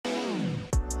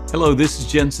Hello, this is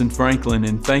Jensen Franklin,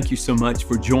 and thank you so much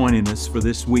for joining us for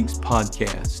this week's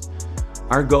podcast.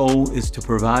 Our goal is to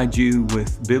provide you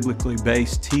with biblically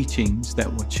based teachings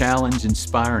that will challenge,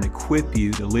 inspire, and equip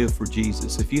you to live for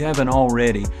Jesus. If you haven't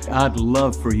already, I'd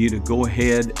love for you to go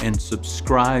ahead and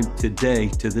subscribe today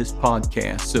to this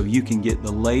podcast so you can get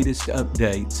the latest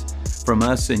updates from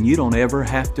us and you don't ever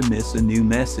have to miss a new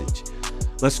message.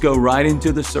 Let's go right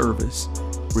into the service.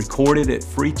 Recorded at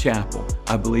Free Chapel.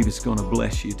 I believe it's going to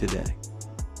bless you today.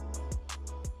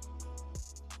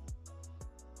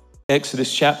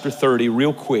 Exodus chapter 30,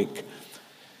 real quick.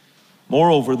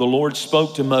 Moreover, the Lord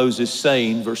spoke to Moses,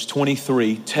 saying, verse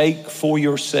 23, take for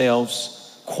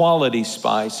yourselves quality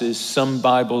spices. Some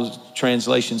Bible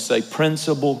translations say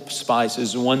principal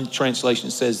spices. One translation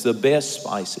says the best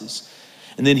spices.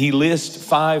 And then he lists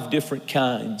 5 different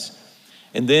kinds.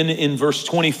 And then in verse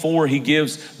 24, he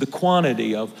gives the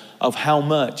quantity of how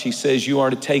much. He says you are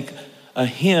to take a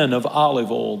hin of olive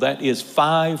oil. That is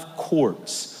 5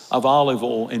 quarts of olive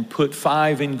oil, and put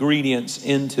 5 ingredients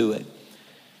into it.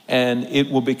 And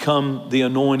it will become the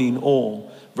anointing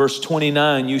oil. Verse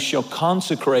 29, you shall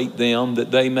consecrate them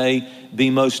that they may be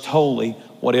most holy.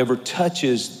 Whatever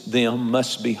touches them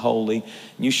must be holy.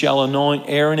 You shall anoint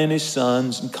Aaron and his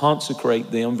sons and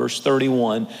consecrate them. Verse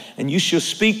 31, and you shall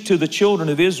speak to the children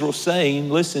of Israel,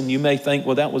 saying, listen, you may think,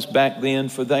 well, that was back then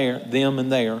for them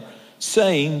and there.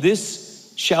 Saying,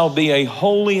 this shall be a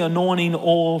holy anointing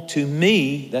oil to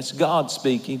me, that's God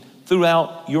speaking,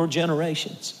 throughout your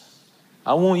generations.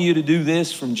 I want you to do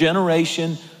this from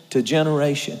generation to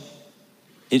generation.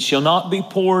 It shall not be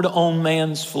poured on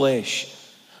man's flesh,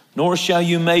 nor shall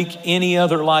you make any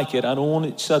other like it. I don't want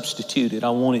it substituted. I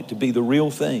want it to be the real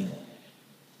thing.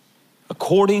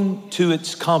 According to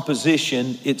its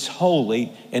composition, it's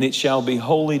holy, and it shall be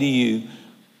holy to you.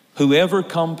 Whoever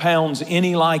compounds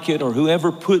any like it, or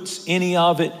whoever puts any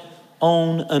of it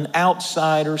on an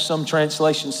outsider, some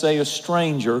translations say a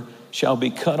stranger, shall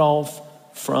be cut off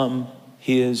from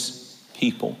his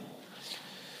people.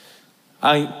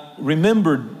 I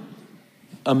remembered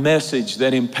a message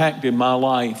that impacted my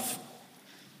life.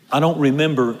 I don't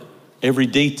remember every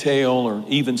detail or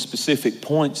even specific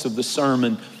points of the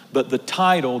sermon, but the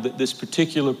title that this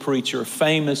particular preacher, a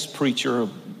famous preacher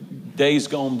of days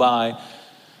gone by,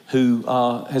 who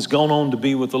has gone on to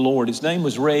be with the Lord, his name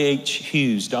was Ray H.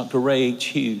 Hughes, Dr. Ray H.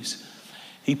 Hughes.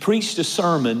 He preached a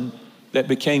sermon that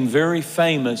became very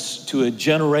famous to a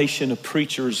generation of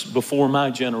preachers before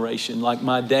my generation, like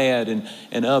my dad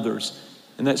and others.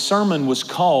 And that sermon was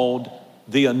called,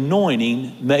 The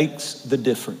Anointing Makes the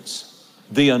Difference.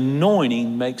 The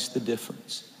anointing makes the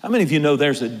difference. How many of you know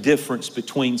there's a difference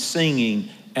between singing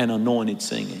and anointed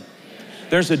singing?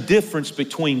 There's a difference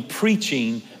between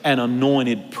preaching and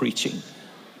anointed preaching.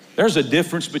 There's a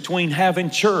difference between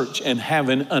having church and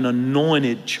having an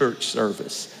anointed church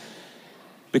service.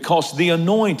 Because the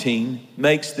anointing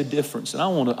makes the difference. And I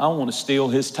want to steal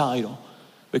his title,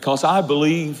 because I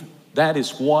believe that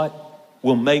is what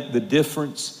will make the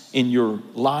difference in your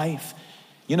life.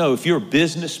 You know, if you're a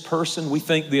business person, we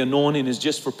think the anointing is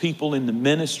just for people in the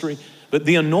ministry, but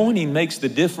the anointing makes the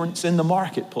difference in the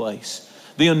marketplace.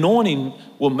 The anointing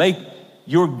will make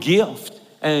your gift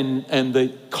and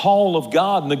the call of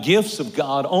God and the gifts of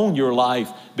God on your life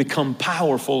become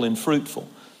powerful and fruitful.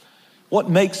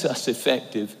 What makes us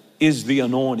effective is the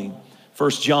anointing. 1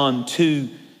 John 2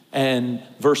 and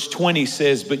verse 20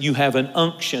 says, but you have an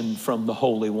unction from the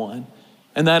Holy One.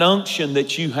 And that unction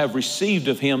that you have received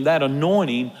of him, that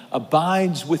anointing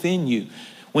abides within you.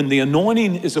 When the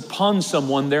anointing is upon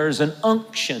someone, there is an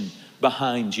unction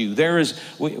behind you. There is,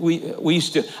 I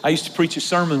used to preach a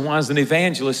sermon when I was an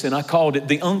evangelist, and I called it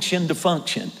the unction to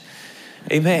function.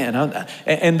 Amen.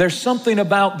 And there's something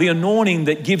about the anointing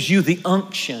that gives you the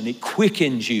unction. It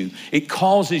quickens you. It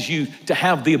causes you to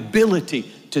have the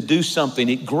ability to do something.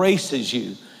 It graces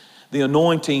you. The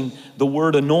anointing, the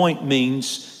word anoint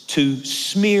means to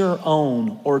smear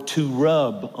on or to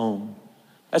rub on.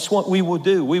 That's what we will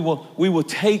do. We will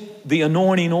take the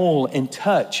anointing oil and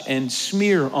touch and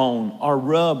smear on or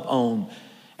rub on,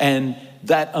 and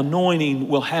that anointing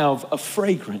will have a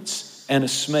fragrance and a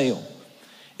smell.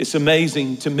 It's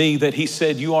amazing to me that he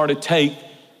said you are to take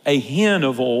a hin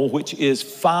of oil, which is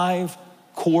 5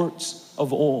 quarts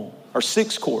of oil, or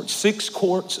 6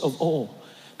 quarts of oil.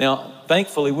 Now,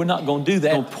 thankfully, we're not going to do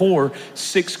that. We'll pour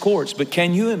 6 quarts, but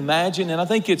can you imagine? And I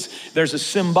think there's a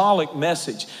symbolic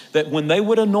message that when they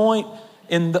would anoint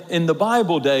in the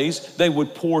Bible days, they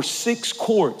would pour 6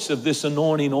 quarts of this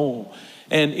anointing oil.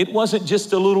 And it wasn't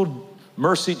just a little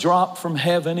mercy drop from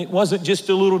heaven. It wasn't just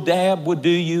a little dab would do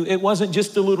you. It wasn't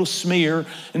just a little smear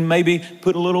and maybe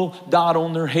put a little dot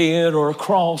on their head or a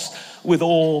cross with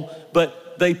oil,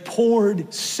 but they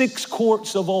poured 6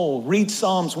 quarts of oil. Read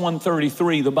Psalms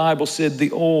 133. The Bible said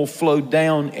the oil flowed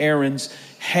down Aaron's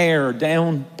hair,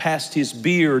 down past his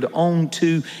beard,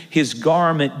 onto his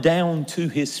garment, down to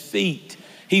his feet.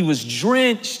 He was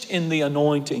drenched in the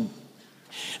anointing.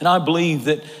 And I believe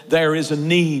that there is a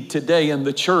need today in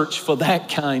the church for that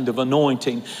kind of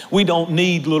anointing. We don't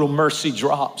need little mercy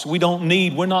drops.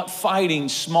 We're not fighting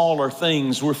smaller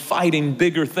things. We're fighting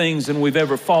bigger things than we've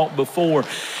ever fought before.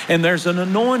 And there's an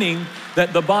anointing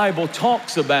that the Bible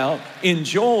talks about in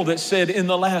Joel that said, in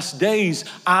the last days,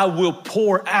 I will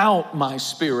pour out my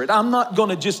Spirit. I'm not going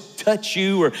to just touch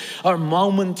you or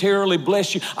momentarily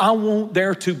bless you. I want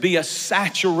there to be a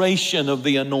saturation of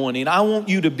the anointing. I want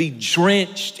you to be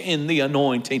drenched in the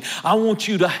anointing. I want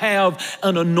you to have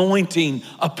an anointing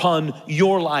upon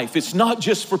your life. It's not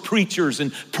just for preachers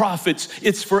and prophets.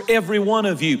 It's for every one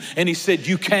of you. And he said,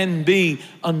 you can be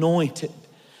anointed.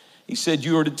 He said,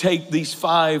 you are to take these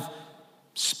 5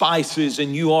 spices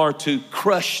and you are to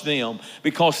crush them,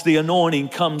 because the anointing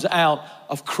comes out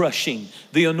of crushing.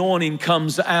 The anointing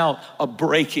comes out of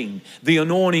breaking. The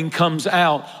anointing comes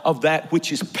out of that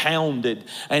which is pounded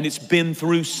and it's been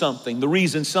through something. The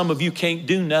reason some of you can't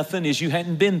do nothing is you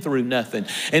hadn't been through nothing.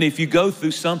 And if you go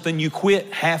through something, you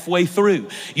quit halfway through.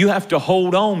 You have to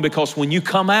hold on, because when you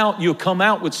come out, you'll come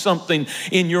out with something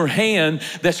in your hand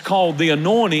that's called the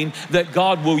anointing that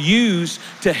God will use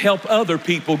to help other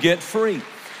people get free.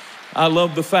 I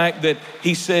love the fact that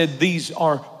he said these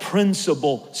are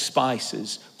principal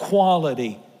spices,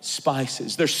 quality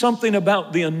spices. There's something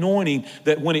about the anointing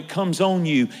that when it comes on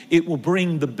you, it will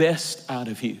bring the best out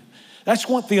of you. That's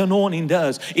what the anointing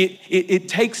does. It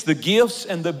takes the gifts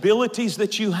and the abilities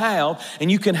that you have,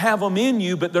 and you can have them in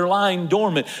you, but they're lying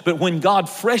dormant. But when God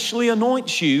freshly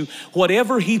anoints you,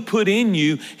 whatever he put in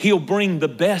you, he'll bring the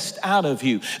best out of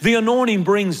you. The anointing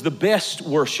brings the best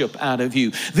worship out of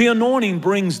you. The anointing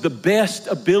brings the best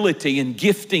ability and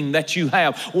gifting that you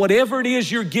have. Whatever it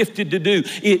is you're gifted to do,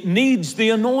 it needs the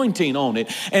anointing on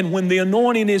it. And when the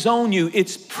anointing is on you,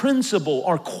 it's principle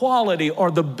or quality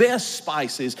or the best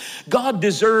spices. God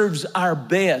deserves our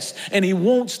best, and he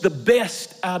wants the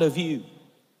best out of you.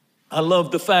 I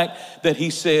love the fact that he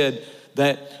said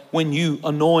that when you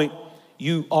anoint,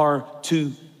 you are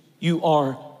to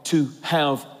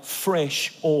have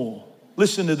fresh oil.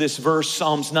 Listen to this verse,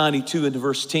 Psalms 92 and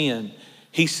verse 10.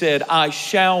 He said, I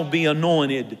shall be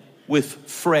anointed with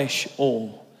fresh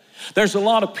oil. There's a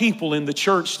lot of people in the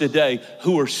church today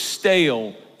who are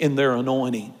stale in their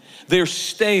anointing. They're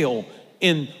stale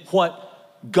in what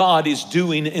God is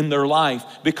doing in their life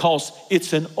because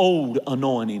it's an old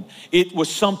anointing. It was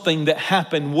something that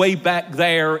happened way back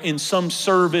there in some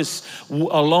service a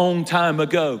long time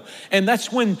ago. And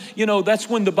that's when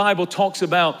the Bible talks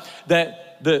about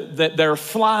that there are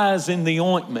flies in the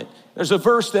ointment. There's a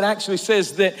verse that actually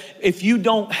says that if you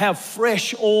don't have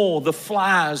fresh oil, the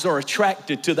flies are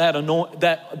attracted to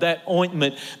that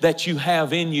ointment that you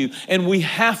have in you. And we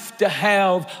have to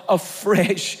have a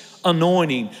fresh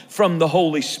anointing from the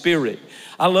Holy Spirit.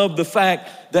 I love the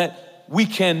fact that we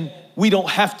don't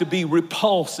have to be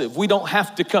repulsive. We don't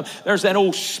have to come. There's that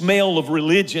old smell of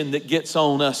religion that gets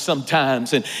on us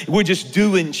sometimes, and we're just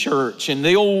doing church, and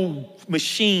the old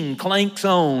machine clanks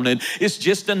on, and it's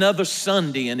just another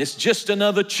Sunday, and it's just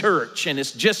another church, and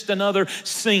it's just another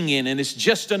singing, and it's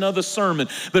just another sermon.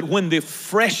 But when the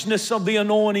freshness of the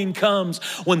anointing comes,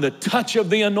 when the touch of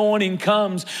the anointing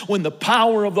comes, when the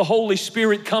power of the Holy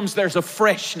Spirit comes, there's a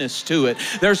freshness to it.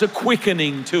 There's a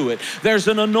quickening to it. There's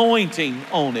an anointing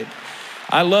on it.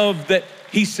 I love that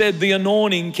he said the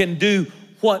anointing can do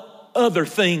what other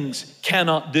things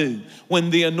cannot do. When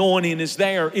the anointing is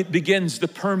there, it begins to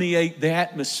permeate the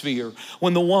atmosphere.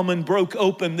 When the woman broke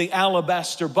open the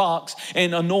alabaster box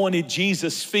and anointed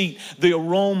Jesus' feet, the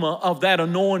aroma of that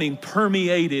anointing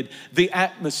permeated the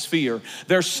atmosphere.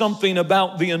 There's something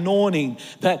about the anointing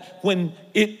that when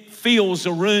it fills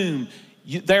a room,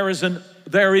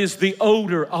 there is the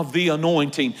odor of the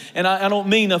anointing. And I don't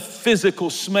mean a physical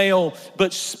smell,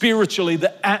 but spiritually,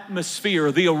 the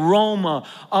atmosphere, the aroma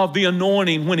of the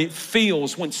anointing when it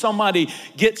fills. When somebody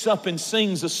gets up and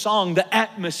sings a song, the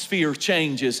atmosphere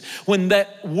changes. When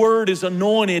that word is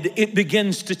anointed, it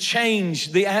begins to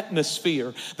change the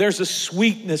atmosphere. There's a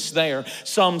sweetness there.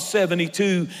 Psalm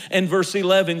 72 and verse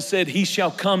 11 said, he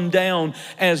shall come down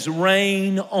as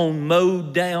rain on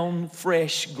mowed down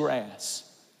fresh grass.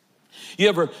 You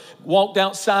ever walked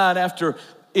outside after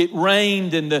it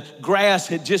rained and the grass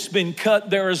had just been cut,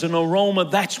 there is an aroma.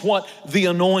 That's what the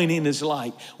anointing is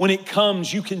like. When it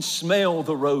comes, you can smell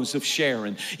the rose of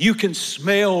Sharon. You can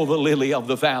smell the lily of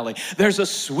the valley. There's a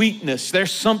sweetness.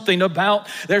 There's something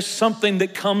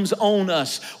that comes on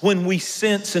us when we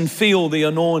sense and feel the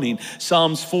anointing.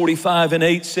 Psalms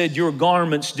 45:8 said, your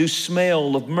garments do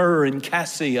smell of myrrh and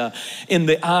cassia in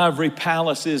the ivory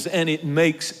palaces, and it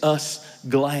makes us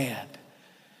glad.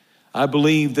 I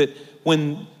believe that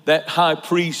when that high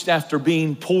priest, after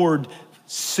being poured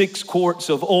 6 quarts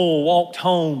of oil, walked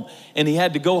home, and he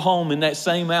had to go home in that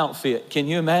same outfit. Can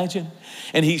you imagine?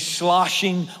 And he's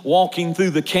sloshing, walking through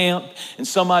the camp, and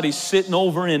somebody's sitting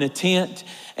over in a tent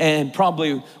and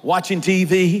probably watching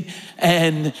TV,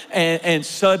 and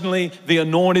suddenly the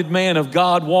anointed man of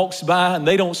God walks by, and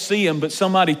they don't see him, but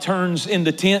somebody turns in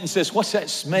the tent and says, what's that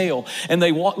smell? And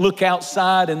they look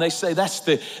outside and they say, that's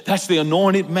the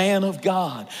anointed man of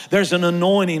God. There's an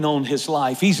anointing on his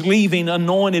life. He's leaving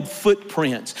anointed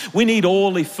footprints. We need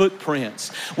oily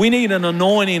footprints. We need an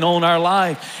anointing on our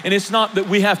life. And it's not that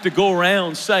we have to go around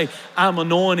and say, I'm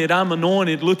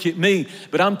anointed, look at me.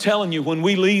 But I'm telling you, when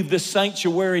we leave this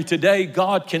sanctuary today,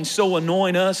 God can so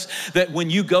anoint us that when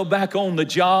you go back on the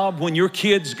job, when your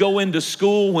kids go into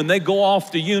school, when they go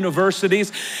off to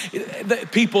universities,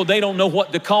 people, they don't know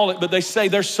what to call it, but they say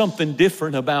there's something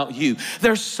different about you.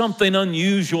 There's something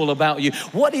unusual about you.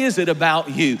 What is it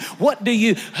about you? What do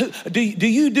you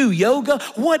do yoga?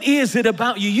 What is it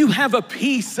about you? You have a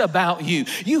peace about you.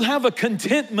 You have a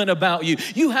contentment about you.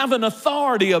 You have an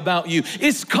authority about you.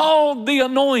 It's called the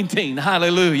anointing.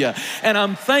 Hallelujah. And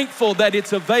I'm thankful that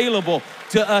it's available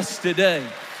to us today.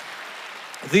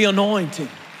 The anointing.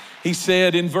 He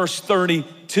said in verse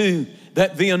 32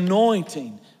 that the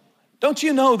anointing. Don't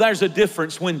you know there's a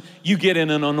difference when you get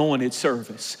in an anointed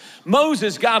service?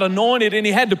 Moses got anointed and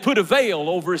he had to put a veil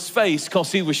over his face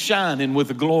because he was shining with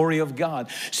the glory of God.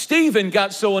 Stephen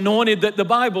got so anointed that the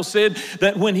Bible said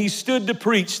that when he stood to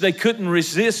preach, they couldn't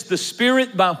resist the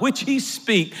spirit by which he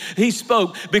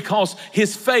spoke because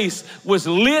his face was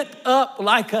lit up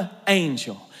like an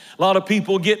angel. A lot of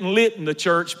people getting lit in the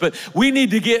church, but we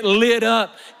need to get lit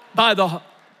up by the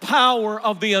power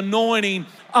of the anointing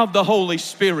of the Holy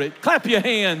Spirit. Clap your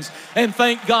hands and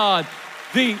thank God.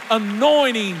 The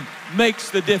anointing makes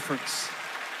the difference.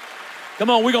 Come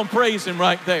on, we're going to praise him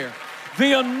right there.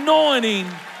 The anointing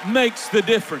makes the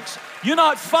difference. You're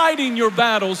not fighting your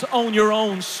battles on your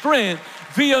own strength.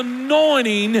 The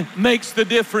anointing makes the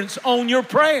difference on your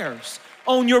prayers,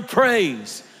 on your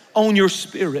praise, on your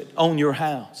spirit, on your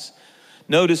house.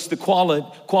 Notice the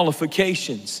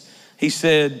qualifications. He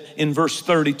said in verse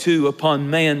 32,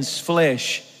 upon man's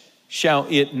flesh shall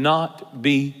it not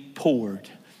be poured.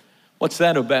 What's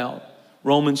that about?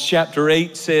 Romans chapter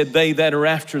 8 said, they that are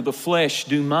after the flesh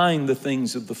do mind the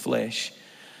things of the flesh.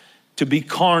 To be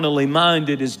carnally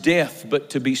minded is death,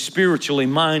 but to be spiritually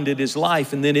minded is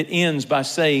life. And then it ends by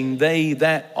saying, they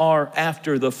that are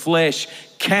after the flesh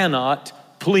cannot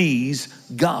please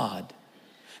God.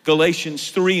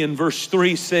 Galatians 3 and verse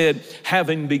 3 said,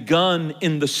 having begun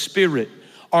in the spirit,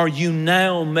 are you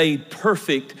now made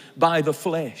perfect by the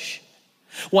flesh?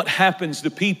 What happens to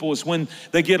people is when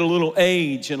they get a little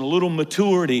age and a little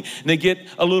maturity and they get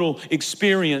a little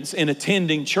experience in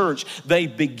attending church, they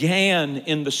began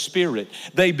in the spirit.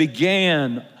 They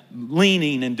began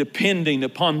leaning and depending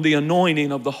upon the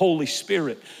anointing of the Holy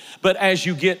Spirit. But as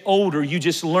you get older, you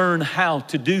just learn how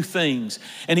to do things.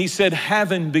 And he said,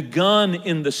 having begun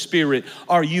in the spirit,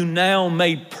 are you now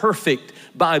made perfect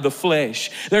by the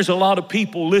flesh? There's a lot of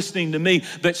people listening to me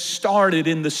that started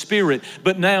in the spirit,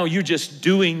 but now you're just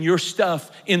doing your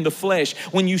stuff in the flesh.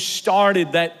 When you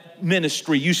started that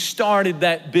ministry, you started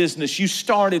that business, you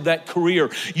started that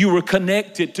career, you were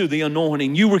connected to the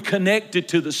anointing, you were connected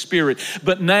to the Spirit,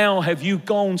 but now have you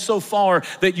gone so far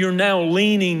that you're now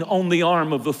leaning on the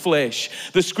arm of the flesh?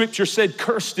 The scripture said,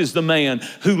 cursed is the man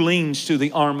who leans to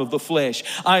the arm of the flesh.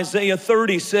 Isaiah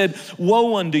 30 said,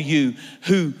 woe unto you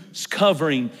whose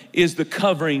covering is the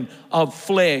covering of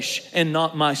flesh and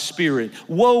not my spirit.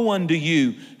 Woe unto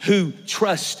you who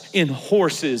trust in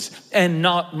horses and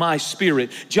not my spirit.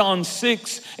 John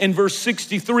 6 and verse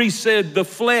 63 said, the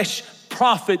flesh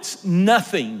profits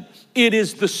nothing. It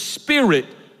is the spirit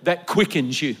that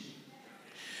quickens you.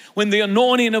 When the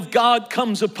anointing of God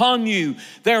comes upon you,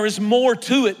 there is more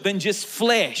to it than just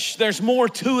flesh. There's more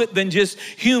to it than just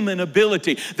human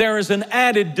ability. There is an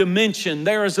added dimension.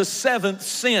 There is a seventh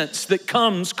sense that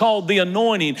comes called the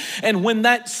anointing. And when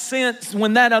that sense,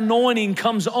 when that anointing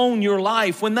comes on your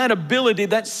life, when that ability,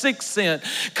 that sixth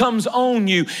sense comes on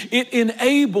you, it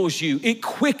enables you, it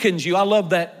quickens you. I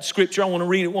love that scripture. I want to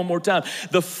read it one more time.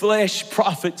 The flesh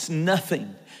profits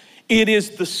nothing. It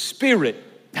is the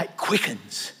Spirit that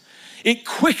quickens. It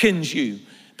quickens you.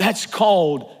 That's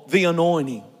called the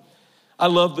anointing. I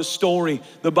love the story.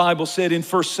 The Bible said in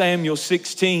 1 Samuel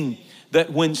 16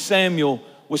 that when Samuel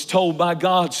was told by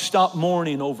God, stop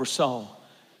mourning over Saul.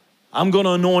 I'm going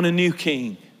to anoint a new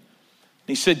king.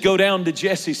 He said, go down to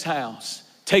Jesse's house.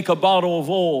 Take a bottle of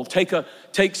oil.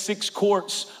 Take 6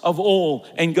 quarts of oil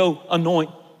and go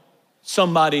anoint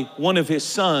somebody, one of his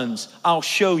sons. I'll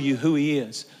show you who he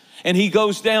is. And he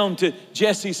goes down to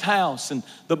Jesse's house, and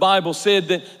the Bible said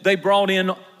that they brought in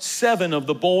 7 of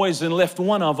the boys and left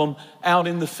one of them out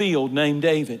in the field named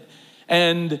David.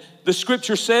 And the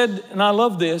scripture said, and I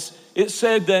love this, it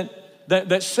said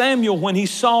that Samuel, when he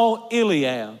saw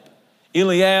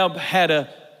Eliab had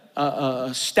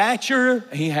a stature,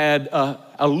 he had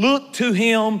a look to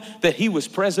him that he was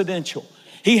presidential.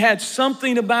 He had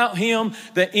something about him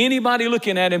that anybody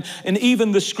looking at him, and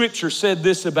even the scripture said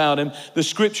this about him. The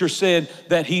scripture said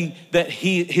that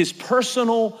his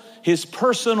personal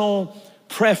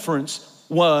preference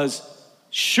was,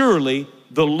 surely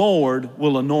the Lord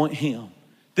will anoint him.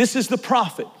 This is the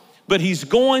prophet, but he's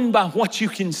going by what you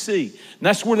can see. And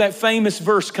that's where that famous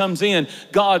verse comes in.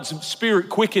 God's Spirit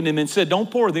quickened him and said,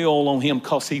 don't pour the oil on him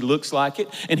because he looks like it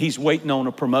and he's waiting on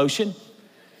a promotion.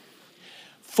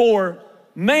 For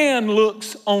man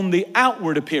looks on the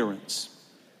outward appearance,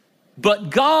 but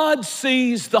God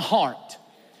sees the heart.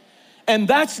 And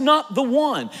that's not the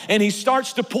one. And he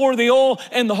starts to pour the oil,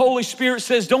 and the Holy Spirit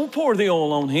says, don't pour the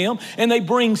oil on him. And they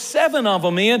bring 7 of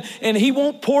them in, and he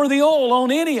won't pour the oil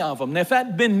on any of them. Now, if that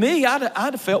had been me, I'd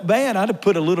have felt bad. I'd have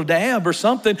put a little dab or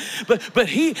something. But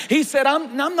he said,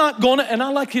 I'm not gonna, and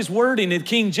I like his wording in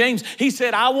King James. He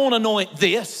said, I won't anoint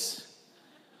this.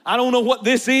 I don't know what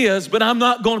this is, but I'm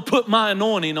not going to put my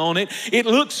anointing on it. It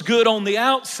looks good on the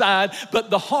outside, but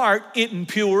the heart isn't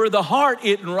pure. The heart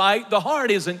isn't right. The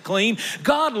heart isn't clean.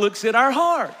 God looks at our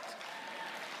heart.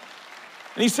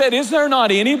 And he said, is there not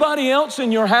anybody else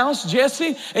in your house,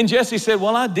 Jesse? And Jesse said,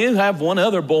 well, I do have one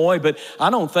other boy, but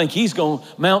I don't think he's going to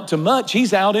amount to much.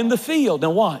 He's out in the field. Now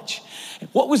watch.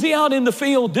 What was he out in the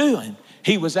field doing?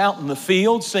 He was out in the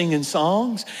field singing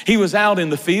songs. He was out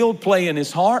in the field playing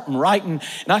his harp and writing.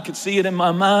 And I could see it in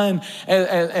my mind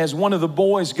as one of the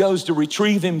boys goes to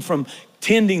retrieve him from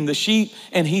tending the sheep,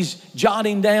 and he's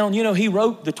jotting down, he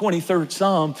wrote the 23rd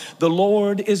Psalm, the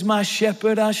Lord is my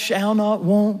shepherd, I shall not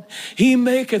want. He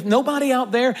maketh, nobody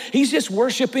out there, he's just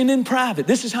worshiping in private.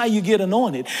 This is how you get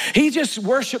anointed. He just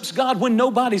worships God when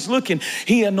nobody's looking.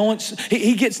 He anoints,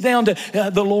 he gets down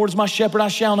to, the Lord's my shepherd, I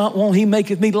shall not want. He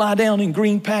maketh me lie down in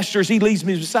green pastures. He leads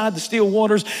me beside the still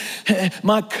waters.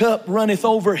 My cup runneth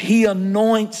over. He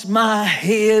anoints my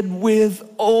head with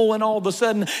oil, and all of a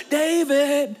sudden,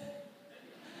 David.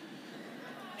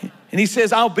 And he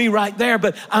says, I'll be right there,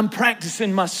 but I'm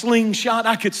practicing my slingshot.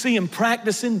 I could see him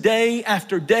practicing day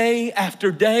after day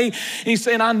after day. And he's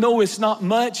saying, I know it's not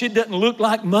much. It doesn't look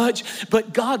like much,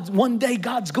 but one day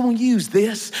God's going to use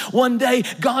this. One day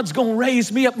God's going to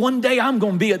raise me up. One day I'm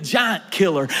going to be a giant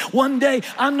killer. One day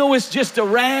I know it's just a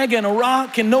rag and a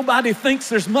rock and nobody thinks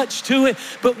there's much to it,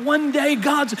 but one day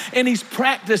and he's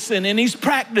practicing and he's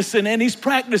practicing and he's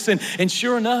practicing. And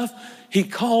sure enough, he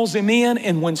calls him in,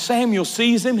 and when Samuel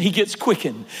sees him, he gets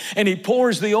quickened. And he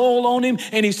pours the oil on him,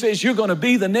 and he says, you're going to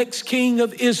be the next king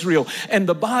of Israel. And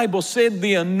the Bible said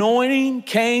the anointing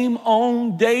came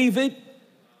on David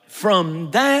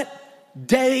from that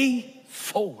day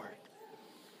forward.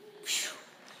 Whew.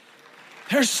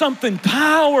 There's something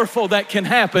powerful that can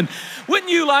happen.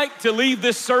 Wouldn't you like to leave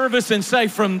this service and say,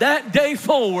 from that day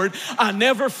forward, I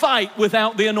never fight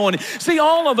without the anointing? See,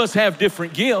 all of us have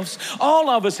different gifts. All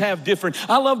of us have different.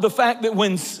 I love the fact that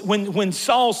when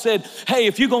Saul said, hey,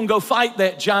 if you're going to go fight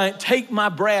that giant, take my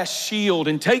brass shield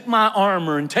and take my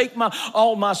armor and take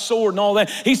all my sword and all that.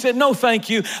 He said, no, thank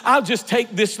you. I'll just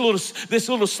take this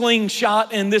little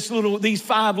slingshot and these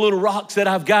 5 little rocks that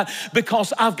I've got,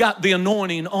 because I've got the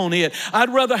anointing on it. I'd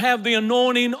rather have the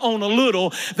anointing on a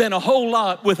little than a whole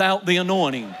lot without the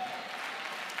anointing.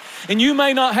 And you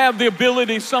may not have the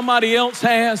ability somebody else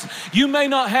has. You may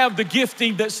not have the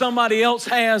gifting that somebody else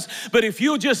has. But if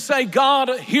you'll just say,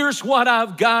 God, here's what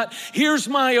I've got. Here's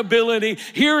my ability.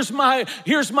 Here's my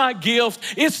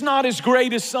gift. It's not as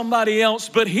great as somebody else,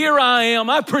 but here I am.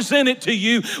 I present it to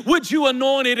you. Would you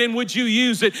anoint it and would you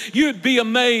use it? You'd be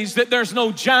amazed that there's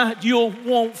no giant you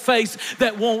won't face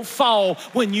that won't fall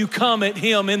when you come at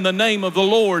him in the name of the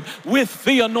Lord with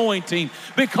the anointing,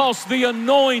 because the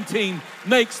anointing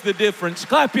makes the difference.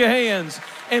 Clap your hands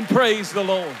and praise the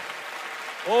Lord.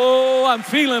 Oh, I'm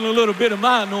feeling a little bit of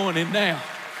my anointing now.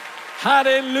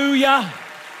 Hallelujah.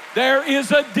 There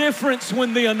is a difference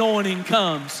when the anointing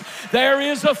comes. There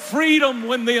is a freedom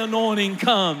when the anointing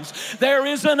comes. There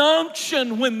is an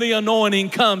unction when the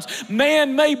anointing comes.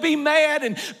 Man may be mad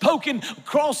and poking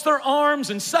across their arms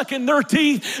and sucking their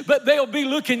teeth, but they'll be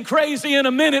looking crazy in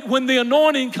a minute when the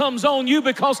anointing comes on you,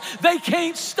 because they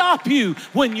can't stop you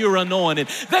when you're anointed.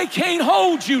 They can't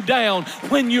hold you down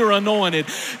when you're anointed.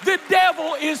 The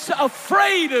devil is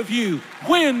afraid of you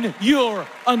when you're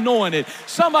anointed.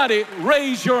 Somebody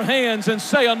raise your hands and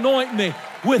say, anoint me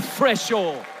with fresh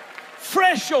oil.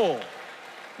 Fresh oil.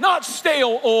 Not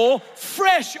stale oil,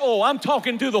 fresh oil. I'm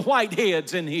talking to the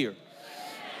whiteheads in here.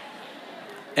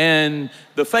 And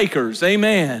the fakers,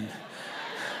 amen.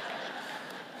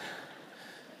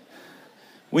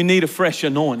 We need a fresh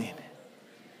anointing.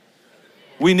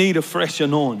 We need a fresh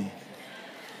anointing.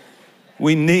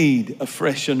 We need a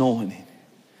fresh anointing.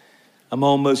 I'm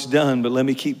almost done, but let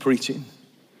me keep preaching.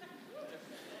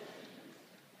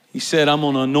 He said, I'm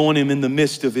going to anoint him in the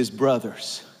midst of his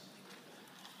brothers.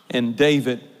 And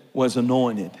David was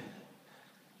anointed.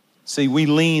 See, we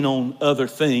lean on other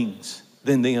things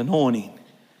than the anointing.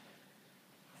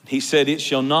 He said, it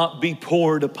shall not be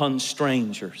poured upon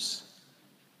strangers.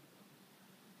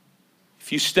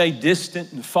 If you stay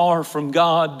distant and far from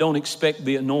God, don't expect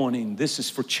the anointing. This is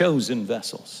for chosen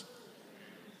vessels.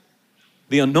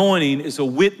 The anointing is a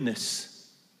witness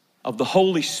of the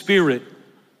Holy Spirit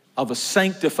of a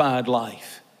sanctified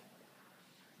life.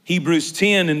 Hebrews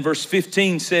 10 and verse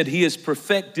 15 said, he has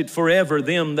perfected forever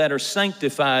them that are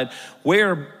sanctified,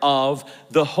 whereof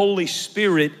the Holy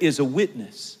Spirit is a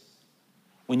witness.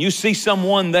 When you see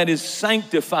someone that is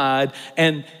sanctified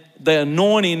and the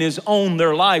anointing is on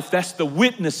their life, that's the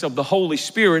witness of the Holy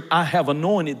Spirit. I have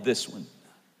anointed this one.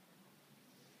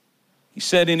 He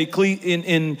said in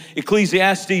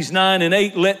Ecclesiastes 9 and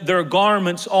 8, let their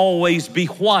garments always be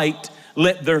white,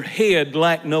 let their head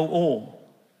lack no oil.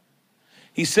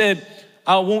 He said,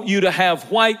 I want you to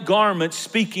have white garments,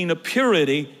 speaking of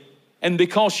purity, and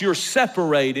because you're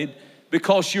separated,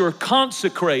 because you're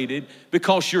consecrated,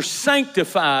 because you're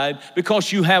sanctified,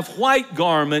 because you have white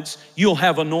garments, you'll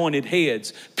have anointed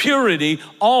heads. Purity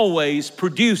always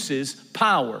produces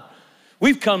power.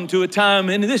 We've come to a time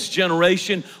in this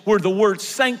generation where the word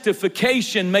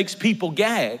sanctification makes people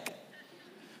gag.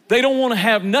 They don't want to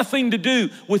have nothing to do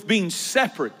with being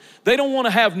separate. They don't want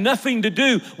to have nothing to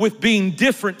do with being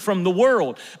different from the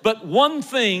world. But one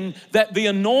thing that the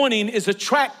anointing is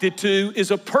attracted to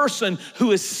is a person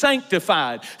who is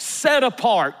sanctified, set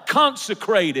apart,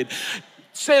 consecrated.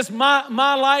 Says my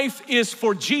life is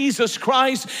for Jesus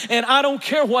Christ, and I don't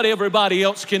care what everybody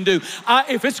else can do.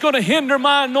 If it's going to hinder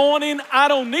my anointing, I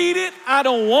don't need it. I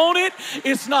don't want it.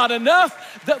 It's not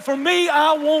enough. That for me,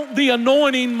 I want the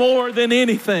anointing more than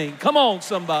anything. Come on,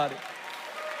 somebody.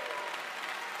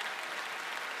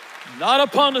 Not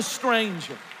upon a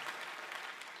stranger.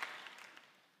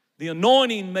 The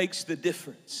anointing makes the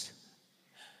difference.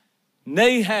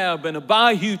 Nahab and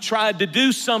Abihu tried to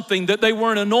do something that they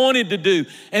weren't anointed to do,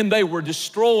 and they were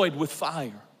destroyed with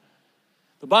fire.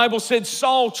 The Bible said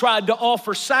Saul tried to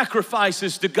offer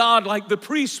sacrifices to God like the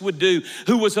priest would do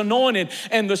who was anointed.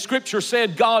 And the scripture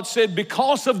said, God said,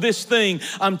 because of this thing,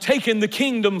 I'm taking the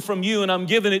kingdom from you and I'm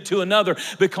giving it to another,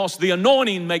 because the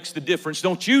anointing makes the difference.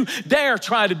 Don't you dare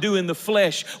try to do in the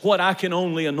flesh what I can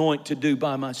only anoint to do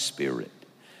by my spirit.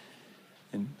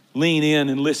 And lean in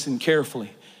and listen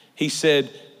carefully. He said,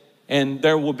 and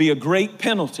there will be a great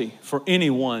penalty for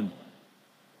anyone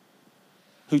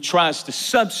who tries to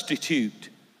substitute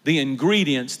the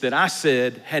ingredients that I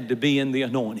said had to be in the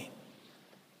anointing.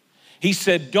 He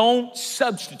said, don't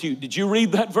substitute. Did you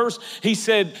read that verse? He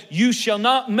said, you shall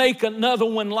not make another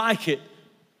one like it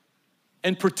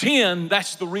and pretend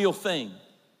that's the real thing.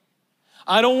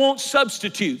 I don't want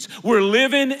substitutes. We're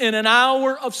living in an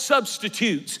hour of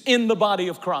substitutes in the body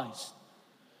of Christ.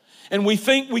 And we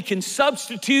think we can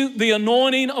substitute the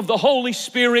anointing of the Holy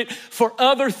Spirit for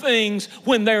other things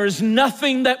when there is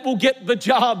nothing that will get the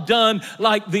job done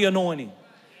like the anointing.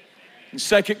 In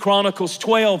 2 Chronicles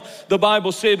 12, the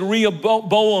Bible said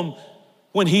Rehoboam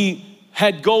when he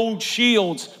had gold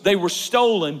shields. They were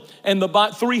stolen, and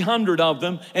 300 of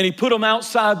them, and he put them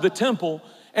outside the temple.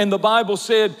 And the Bible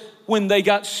said when they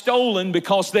got stolen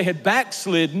because they had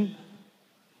backslidden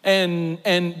and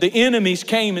the enemies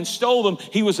came and stole them,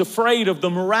 he was afraid of the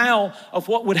morale of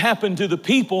what would happen to the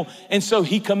people. And so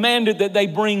he commanded that they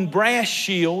bring brass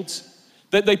shields,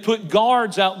 that they put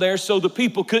guards out there so the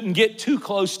people couldn't get too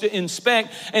close to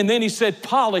inspect. And then he said,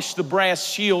 polish the brass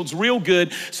shields real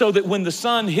good so that when the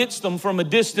sun hits them from a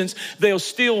distance, they'll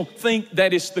still think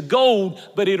that it's the gold,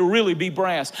 but it'll really be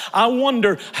brass. I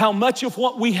wonder how much of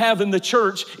what we have in the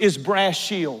church is brass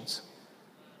shields.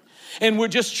 And we're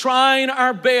just trying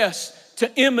our best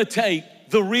to imitate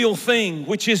the real thing,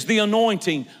 which is the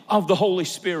anointing of the Holy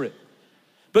Spirit.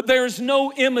 But there's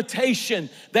no imitation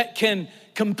that can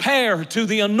compare to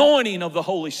the anointing of the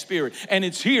Holy Spirit. And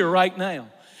it's here right now.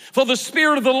 For the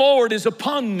Spirit of the Lord is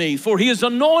upon me, for he has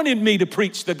anointed me to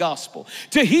preach the gospel,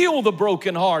 to heal the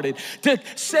brokenhearted, to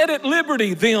set at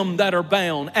liberty them that are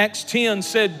bound. Acts 10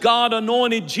 said, God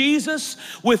anointed Jesus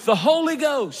with the Holy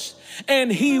Ghost,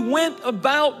 and he went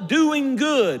about doing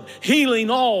good, healing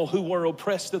all who were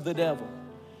oppressed of the devil.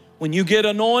 When you get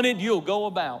anointed, you'll go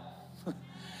about.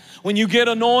 When you get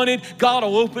anointed, God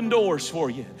will open doors for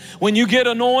you. When you get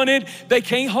anointed, they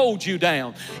can't hold you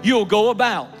down. You'll go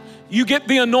about. You get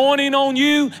the anointing on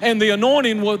you, and the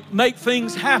anointing will make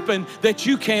things happen that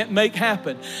you can't make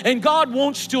happen. And God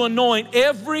wants to anoint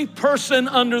every person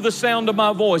under the sound of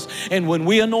my voice. And when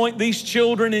we anoint these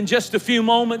children in just a few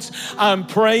moments, I'm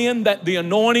praying that the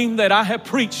anointing that I have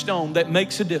preached on that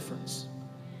makes a difference.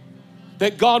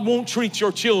 That God won't treat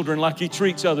your children like he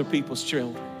treats other people's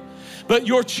children. But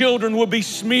your children will be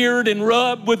smeared and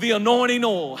rubbed with the anointing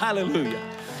oil. Hallelujah.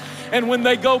 And when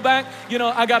they go back,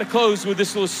 I got to close with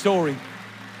this little story.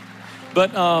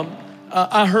 But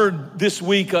I heard this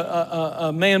week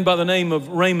a man by the name of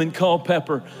Raymond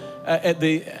Culpepper.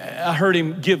 I heard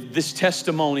him give this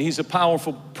testimony. He's a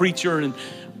powerful preacher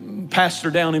and pastor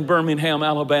down in Birmingham,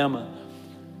 Alabama.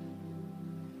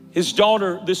 His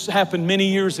daughter, this happened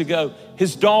many years ago.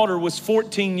 His daughter was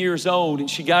 14 years old, and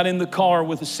she got in the car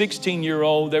with a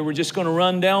 16-year-old. They were just going to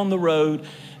run down the road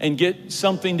and get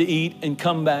something to eat and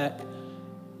come back.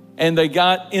 And they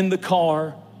got in the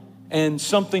car, and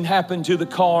something happened to the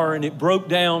car, and it broke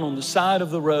down on the side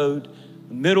of the road,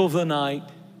 the middle of the night.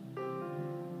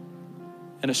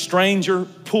 And a stranger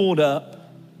pulled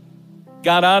up,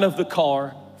 got out of the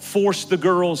car, forced the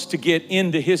girls to get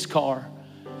into his car,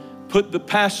 put the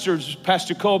Pastor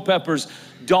Culpepper's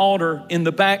daughter in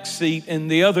the back seat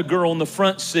and the other girl in the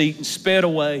front seat, and sped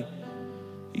away.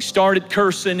 He started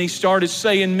cursing. He started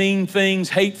saying mean things,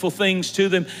 hateful things to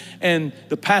them. And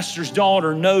the pastor's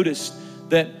daughter noticed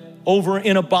that over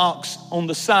in a box on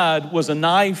the side was a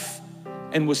knife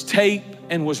and was tape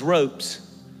and was ropes.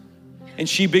 And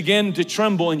she began to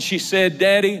tremble, and she said,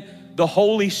 Daddy, the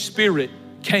Holy Spirit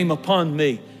came upon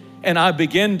me. And I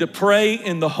began to pray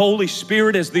in the Holy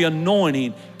Spirit as the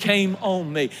anointing came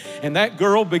on me. And that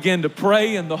girl began to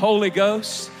pray in the Holy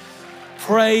Ghost,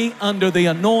 pray under the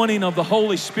anointing of the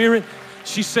Holy Spirit.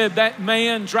 She said that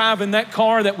man driving that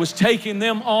car that was taking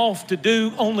them off to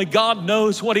do only God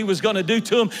knows what he was going to do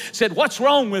to them said, what's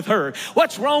wrong with her?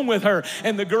 What's wrong with her?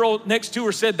 And the girl next to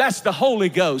her said, that's the Holy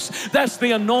Ghost. That's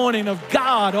the anointing of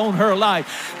God on her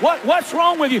life. What's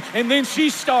wrong with you? And then she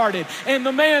started, and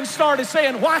the man started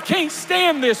saying, well, I can't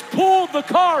stand this. Pulled the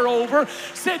car over,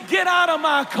 said, get out of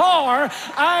my car.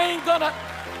 I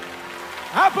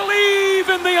believe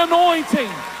in the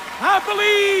anointing. I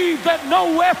believe that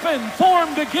no weapon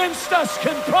formed against us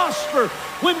can prosper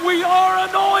when we are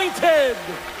anointed.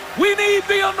 We need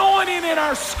the anointing in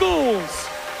our schools.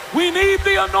 We need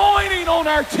the anointing on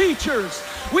our teachers.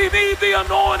 We need the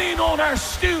anointing on our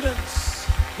students.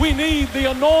 We need the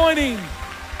anointing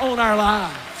on our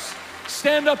lives.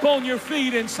 Stand up on your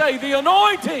feet and say, the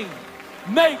anointing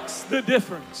makes the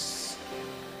difference.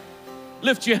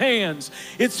 Lift your hands.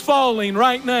 It's falling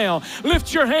right now.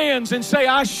 Lift your hands and say,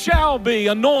 I shall be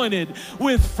anointed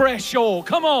with fresh oil.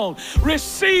 Come on,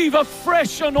 receive a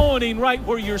fresh anointing right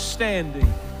where you're standing.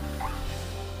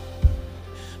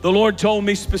 The Lord told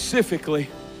me specifically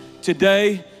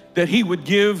today that he would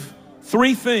give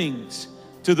 3 things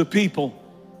to the people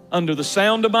under the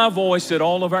sound of my voice at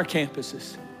all of our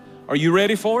campuses. Are you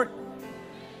ready for it?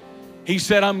 He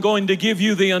said, I'm going to give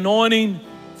you the anointing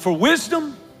for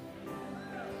wisdom.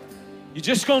 You're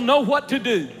just going to know what to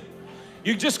do.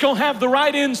 You're just going to have the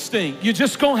right instinct. You're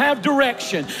just going to have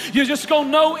direction. You're just going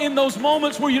to know in those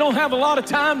moments where you don't have a lot of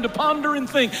time to ponder and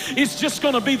think. It's just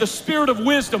going to be the spirit of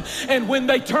wisdom. And when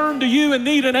they turn to you and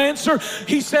need an answer,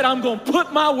 he said, I'm going to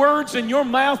put my words in your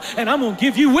mouth and I'm going to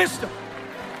give you wisdom.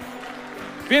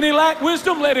 If any lack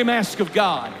wisdom, let him ask of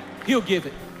God. He'll give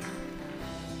it.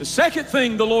 The second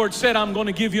thing the Lord said, I'm going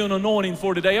to give you an anointing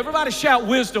for today. Everybody shout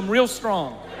wisdom real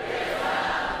strong.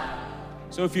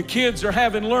 So if your kids are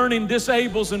having learning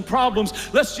disables and problems,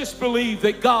 let's just believe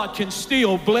that God can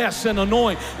still bless and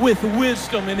anoint with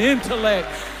wisdom and intellect.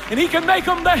 And He can make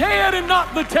them the head and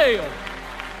not the tail.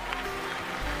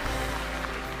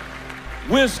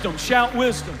 Wisdom, shout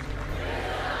wisdom.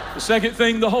 The second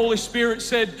thing the Holy Spirit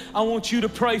said, I want you to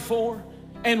pray for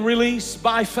and release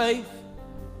by faith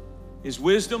is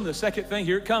wisdom. The second thing,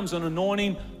 here it comes, an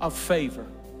anointing of favor.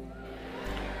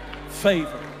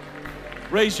 Favor.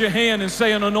 Raise your hand and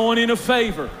say, an anointing of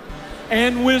favor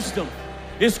and wisdom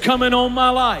is coming on my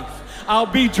life. I'll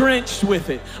be drenched with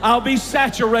it. I'll be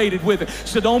saturated with it.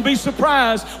 So don't be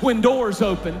surprised when doors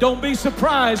open. Don't be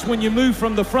surprised when you move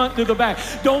from the front to the back.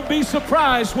 Don't be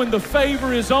surprised when the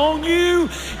favor is on you.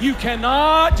 You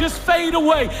cannot just fade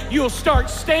away. You'll start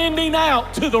standing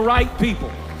out to the right people.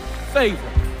 Favor.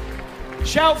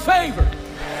 Shout favor.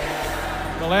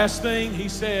 The last thing He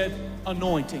said,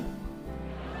 anointing.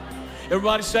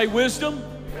 Everybody say wisdom,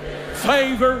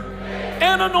 favor,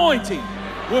 and anointing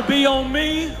will be on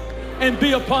me and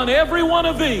be upon every one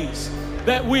of these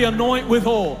that we anoint with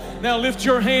oil. Now lift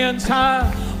your hands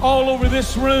high all over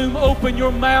this room. Open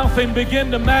your mouth and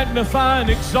begin to magnify and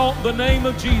exalt the name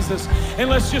of Jesus. And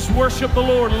let's just worship the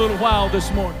Lord a little while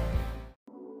this morning.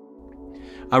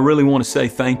 I really want to say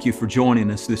thank you for joining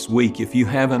us this week. If you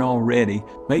haven't already,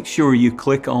 make sure you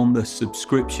click on the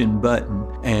subscription button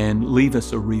and leave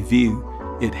us a review.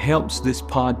 It helps this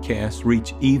podcast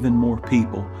reach even more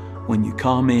people when you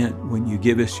comment, when you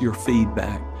give us your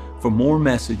feedback. For more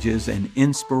messages and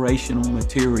inspirational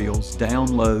materials,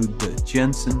 download the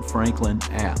Jensen Franklin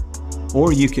app,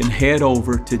 or you can head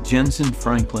over to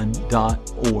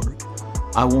jensenfranklin.org.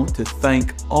 I want to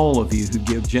thank all of you who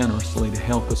give generously to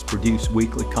help us produce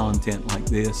weekly content like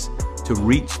this to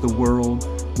reach the world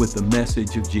with the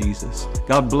message of Jesus.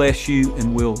 God bless you,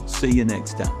 and we'll see you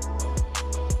next time.